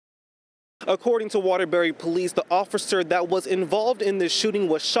According to Waterbury Police, the officer that was involved in the shooting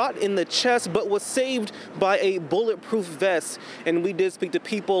was shot in the chest but was saved by a bulletproof vest. And we did speak to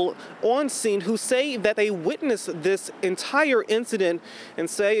people on scene who say that they witnessed this entire incident and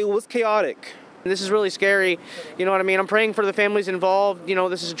say it was chaotic. This is really scary, you know what I mean? I'm praying for the families involved, you know,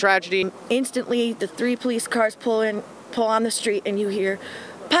 this is a tragedy. Instantly, the 3 police cars pull on the street and you hear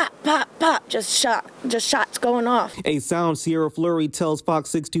pop, pop, pop, just shots going off. A sound Sierra Fleury tells Fox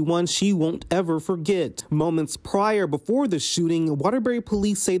 61 she won't ever forget. Moments prior, before the shooting, Waterbury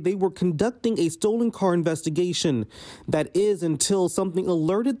Police say they were conducting a stolen car investigation. That is until something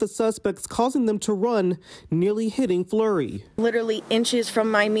alerted the suspects, causing them to run, nearly hitting Fleury. Literally inches from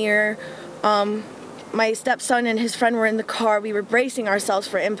my mirror. My stepson and his friend were in the car. We were bracing ourselves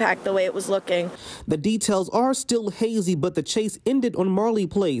for impact the way it was looking. The details are still hazy, but the chase ended on Marley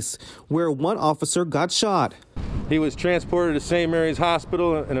Place, where one officer got shot. He was transported to St. Mary's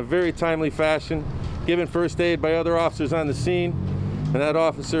Hospital in a very timely fashion, given first aid by other officers on the scene, and that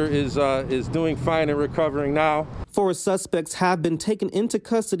officer is doing fine and recovering now. 4 suspects have been taken into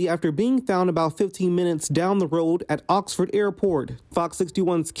custody after being found about 15 minutes down the road at Oxford Airport. Fox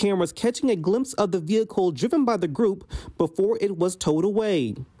 61's cameras catching a glimpse of the vehicle driven by the group before it was towed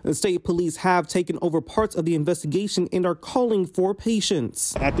away. The state police have taken over parts of the investigation and are calling for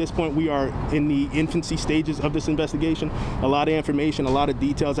patience. At this point, we are in the infancy stages of this investigation. A lot of information, a lot of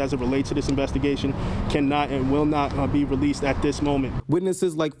details as it relates to this investigation cannot and will not be released at this moment.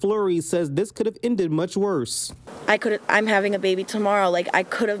 Witnesses like Fleury says this could have ended much worse. I'm having a baby tomorrow. Like, I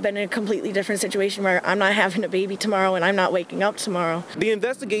could have been in a completely different situation where I'm not having a baby tomorrow and I'm not waking up tomorrow. The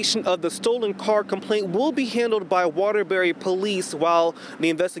investigation of the stolen car complaint will be handled by Waterbury Police, while the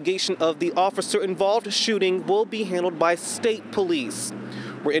investigation of the officer involved shooting will be handled by state police.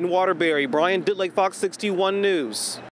 We're in Waterbury. Brian Ditlake, Fox 61 News.